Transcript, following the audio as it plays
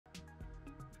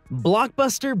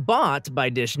Blockbuster bought by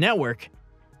Dish Network.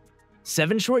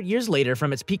 7 short years later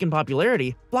from its peak in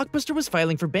popularity, Blockbuster was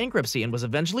filing for bankruptcy and was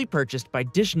eventually purchased by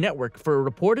Dish Network for a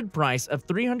reported price of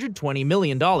 $320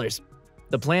 million.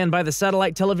 The plan by the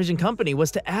satellite television company was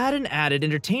to add an added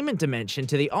entertainment dimension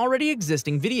to the already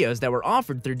existing videos that were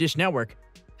offered through Dish Network.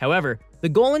 However, the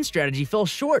goal and strategy fell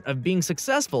short of being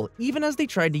successful even as they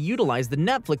tried to utilize the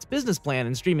Netflix business plan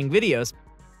in streaming videos.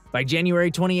 By January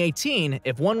 2018,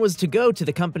 if one was to go to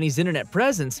the company's internet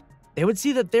presence, they would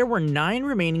see that there were 9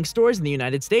 remaining stores in the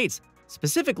United States.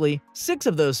 Specifically, 6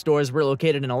 of those stores were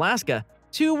located in Alaska,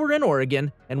 2 were in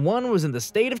Oregon, and 1 was in the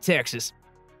state of Texas.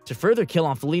 To further kill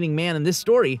off the leading man in this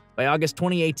story, by August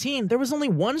 2018, there was only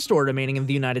 1 store remaining in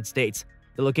the United States.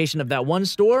 The location of that 1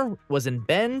 store was in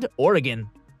Bend, Oregon.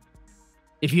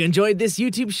 If you enjoyed this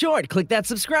YouTube short, click that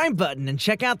subscribe button and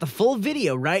check out the full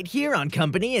video right here on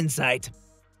Company Insight.